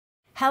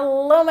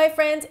Hello my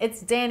friends, it's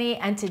Danny,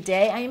 and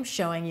today I am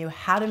showing you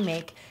how to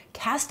make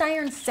cast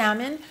iron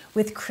salmon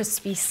with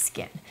crispy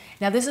skin.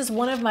 Now this is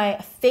one of my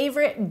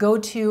favorite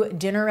go-to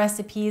dinner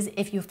recipes.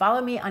 If you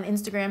follow me on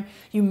Instagram,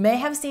 you may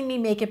have seen me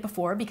make it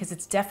before because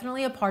it's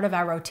definitely a part of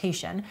our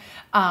rotation.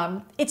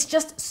 It's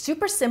just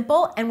super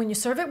simple, and when you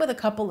serve it with a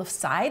couple of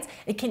sides,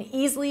 it can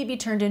easily be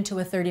turned into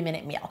a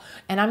 30-minute meal.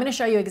 And I'm gonna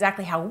show you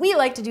exactly how we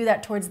like to do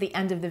that towards the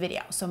end of the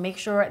video. So make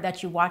sure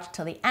that you watch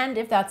till the end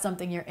if that's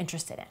something you're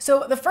interested in.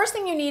 So the first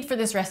thing you need for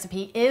this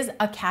recipe is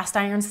a cast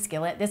iron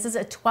skillet. This is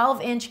a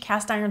 12-inch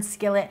cast iron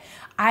skillet.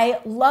 I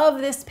love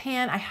this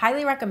pan. I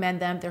highly recommend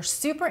them. They're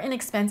super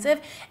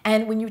inexpensive,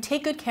 and when you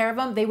take good care of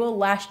them, they will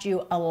last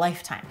you a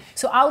lifetime.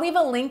 So I'll leave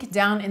a link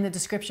down in the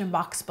description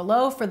box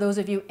below for those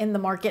of you in the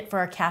market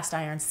for a cast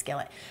iron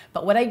skillet.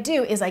 But what I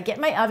do is I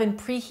get my oven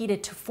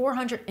preheated to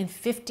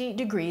 450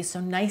 degrees, so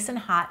nice and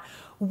hot,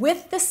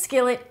 with the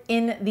skillet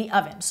in the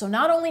oven. So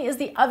not only is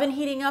the oven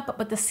heating up,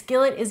 but the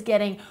skillet is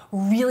getting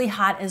really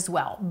hot as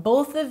well.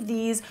 Both of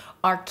these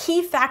are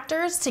key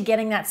factors to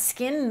getting that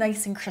skin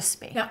nice and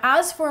crispy. Now,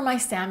 as for my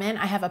salmon,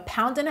 I have 1.5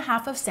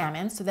 pounds of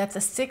salmon, so that's a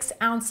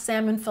 6-ounce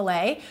salmon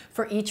fillet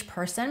for each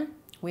person.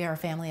 We are a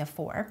family of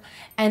 4.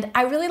 And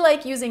I really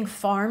like using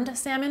farmed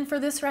salmon for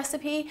this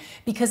recipe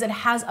because it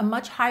has a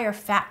much higher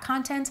fat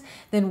content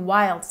than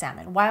wild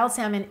salmon. Wild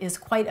salmon is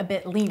quite a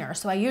bit leaner.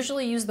 So I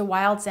usually use the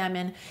wild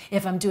salmon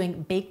if I'm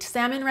doing baked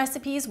salmon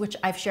recipes, which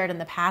I've shared in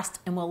the past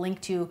and will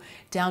link to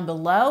down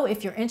below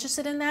if you're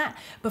interested in that.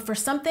 But for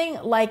something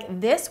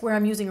like this, where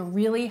I'm using a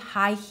really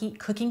high heat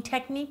cooking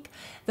technique,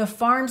 the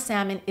farmed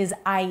salmon is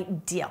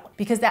ideal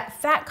because that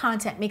fat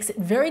content makes it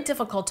very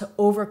difficult to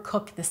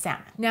overcook the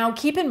salmon. Now,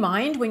 keep in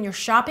mind, when you're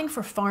shopping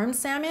for farmed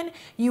salmon,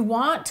 you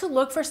want to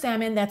look for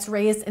salmon that's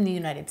raised in the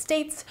United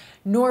States,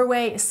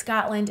 Norway,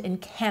 Scotland, and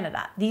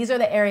Canada. These are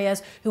the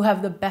areas who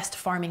have the best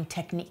farming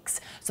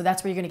techniques. So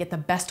that's where you're gonna get the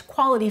best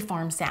quality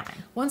farmed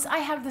salmon. Once I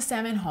have the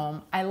salmon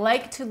home, I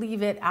like to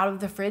leave it out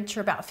of the fridge for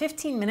about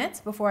 15 minutes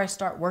before I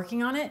start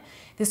working on it.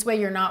 This way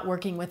you're not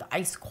working with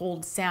ice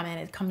cold salmon.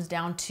 It comes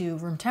down to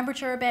room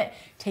temperature a bit,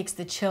 takes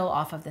the chill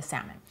off of the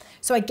salmon.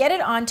 So I get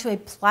it onto a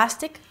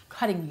plastic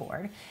cutting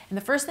board, and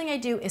the first thing I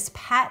do is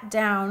pat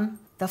down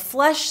the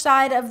flesh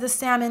side of the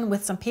salmon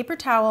with some paper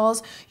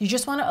towels. You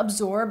just want to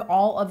absorb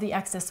all of the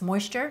excess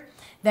moisture,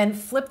 then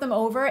flip them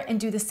over and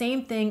do the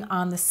same thing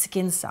on the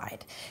skin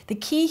side. The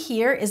key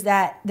here is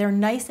that they're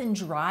nice and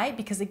dry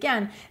because,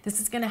 again, this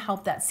is going to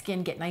help that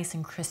skin get nice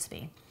and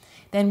crispy.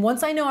 Then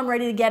once I know I'm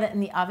ready to get it in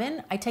the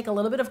oven, I take a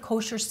little bit of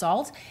kosher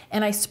salt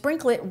and I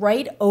sprinkle it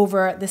right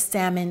over the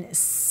salmon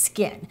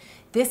skin.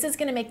 This is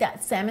gonna make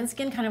that salmon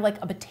skin kind of like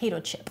a potato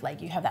chip.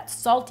 Like you have that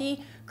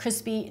salty,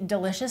 crispy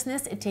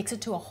deliciousness. It takes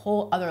it to a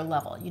whole other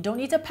level. You don't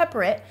need to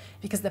pepper it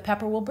because the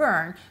pepper will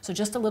burn. So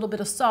just a little bit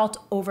of salt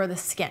over the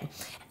skin.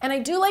 And I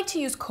do like to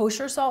use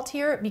kosher salt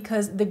here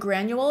because the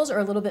granules are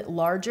a little bit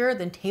larger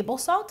than table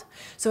salt.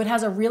 So it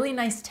has a really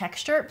nice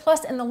texture.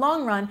 Plus, in the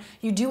long run,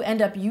 you do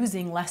end up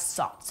using less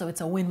salt. So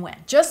it's a win-win.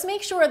 Just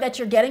make sure that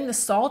you're getting the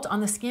salt on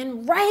the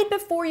skin right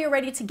before you're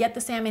ready to get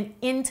the salmon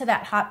into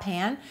that hot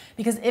pan,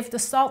 because if the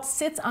salt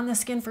sits on the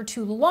skin for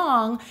too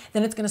long,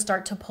 then it's gonna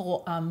start to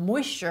pull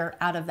moisture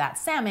out of that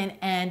salmon,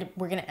 and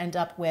we're gonna end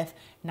up with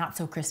not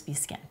so crispy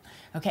skin.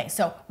 Okay,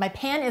 so my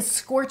pan is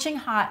scorching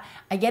hot.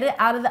 I get it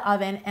out of the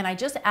oven and I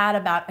just add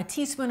about a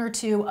teaspoon or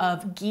 2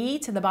 of ghee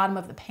to the bottom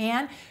of the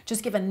pan.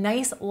 Just give a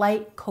nice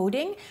light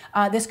coating.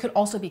 This could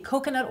also be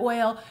coconut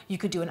oil. You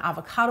could do an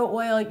avocado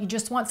oil. You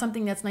just want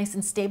something that's nice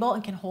and stable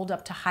and can hold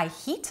up to high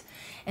heat.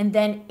 And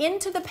then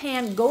into the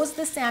pan goes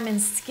the salmon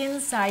skin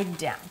side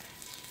down.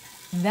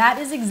 That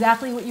is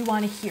exactly what you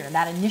want to hear,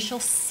 that initial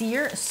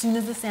sear as soon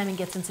as the salmon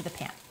gets into the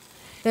pan.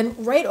 Then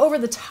right over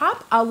the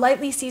top, I'll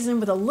lightly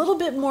season with a little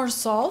bit more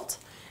salt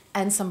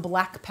and some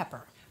black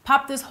pepper.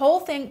 Pop this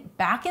whole thing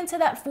back into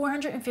that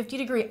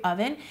 450-degree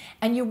oven,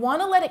 and you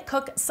want to let it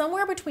cook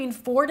somewhere between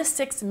 4 to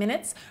 6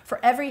 minutes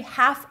for every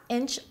 1/2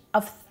 inch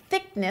of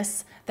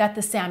thickness that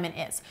the salmon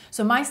is.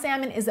 So my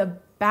salmon is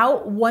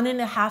about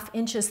 1.5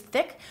 inches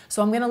thick,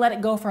 so I'm going to let it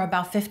go for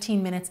about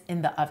 15 minutes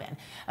in the oven.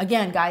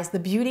 Again, guys, the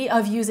beauty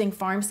of using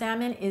farm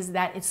salmon is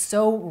that it's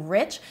so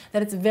rich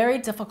that it's very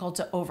difficult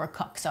to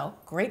overcook, so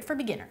great for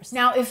beginners.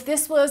 Now, if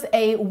this was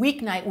a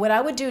weeknight, what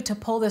I would do to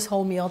pull this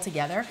whole meal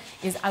together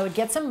is I would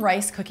get some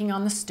rice cooking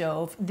on the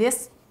stove.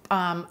 This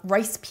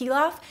rice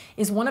pilaf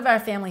is one of our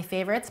family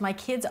favorites. My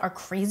kids are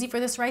crazy for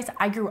this rice.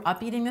 I grew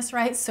up eating this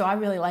rice, so I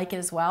really like it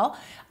as well.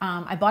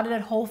 I bought it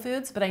at Whole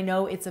Foods, but I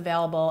know it's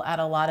available at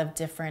a lot of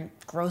different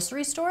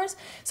grocery stores.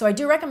 So I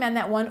do recommend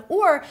that one,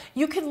 or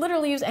you could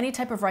literally use any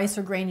type of rice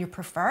or grain you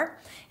prefer.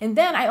 And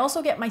then I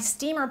also get my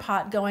steamer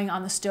pot going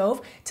on the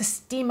stove to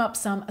steam up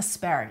some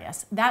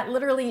asparagus. That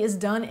literally is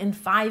done in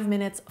 5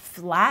 minutes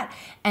flat,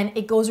 and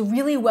it goes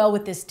really well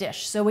with this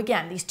dish. So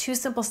again, these 2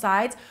 simple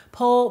sides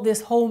pull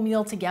this whole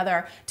meal together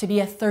to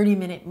be a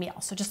 30-minute meal.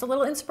 So just a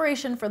little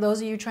inspiration for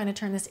those of you trying to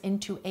turn this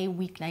into a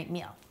weeknight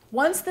meal.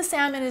 Once the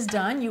salmon is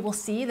done, you will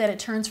see that it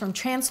turns from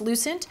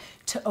translucent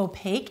to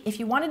opaque. If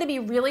you wanted to be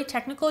really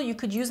technical, you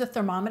could use a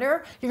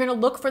thermometer. You're gonna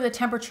look for the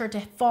temperature to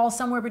fall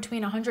somewhere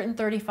between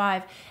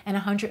 135 and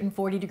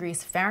 140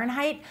 degrees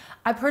Fahrenheit.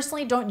 I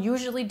personally don't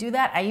usually do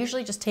that. I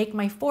usually just take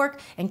my fork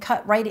and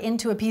cut right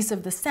into a piece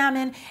of the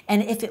salmon.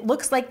 And if it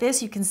looks like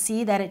this, you can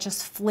see that it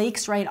just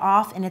flakes right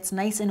off and it's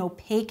nice and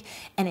opaque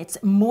and it's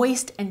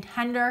moist and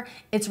tender.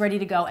 It's ready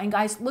to go. And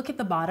guys, look at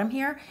the bottom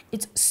here.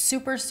 It's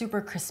super,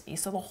 super crispy.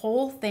 So the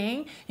whole thing,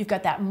 you've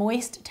got that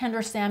moist,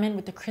 tender salmon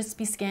with the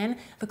crispy skin.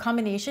 The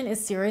combination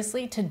is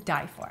seriously to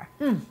die for.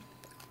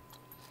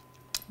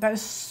 That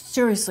is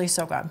seriously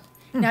so good.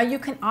 Now you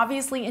can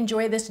obviously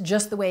enjoy this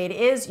just the way it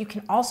is. You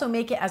can also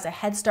make it as a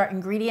head start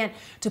ingredient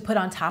to put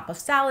on top of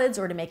salads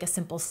or to make a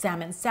simple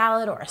salmon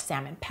salad or a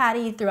salmon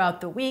patty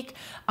throughout the week.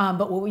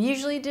 But what we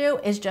usually do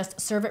is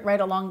just serve it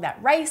right along that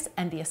rice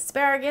and the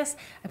asparagus.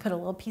 I put a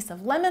little piece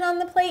of lemon on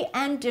the plate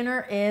and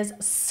dinner is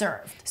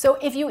served. So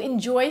if you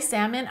enjoy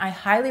salmon, I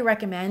highly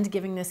recommend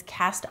giving this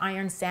cast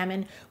iron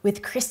salmon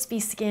with crispy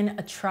skin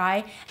a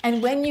try.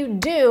 And when you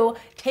do,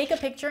 take a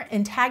picture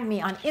and tag me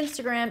on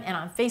Instagram and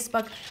on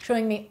Facebook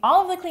showing me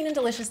all of the clean and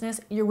deliciousness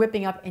you're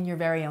whipping up in your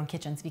very own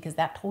kitchens, because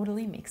that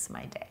totally makes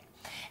my day.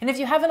 And if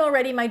you haven't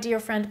already, my dear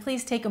friend,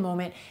 please take a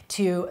moment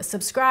to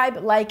subscribe,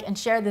 like, and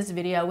share this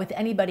video with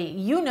anybody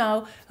you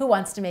know who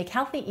wants to make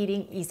healthy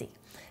eating easy.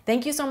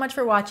 Thank you so much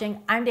for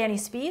watching. I'm Danny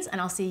Spies,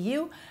 and I'll see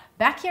you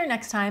back here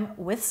next time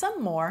with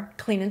some more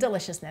clean and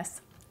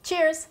deliciousness.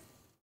 Cheers.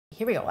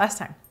 Here we go, last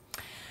time.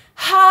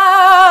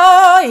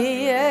 Ha,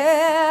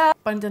 yeah.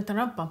 Bum, dun,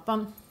 dun, bum,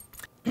 bum.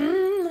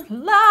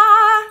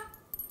 La.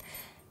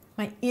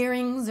 My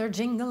earrings are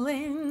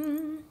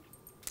jingling.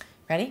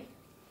 Ready?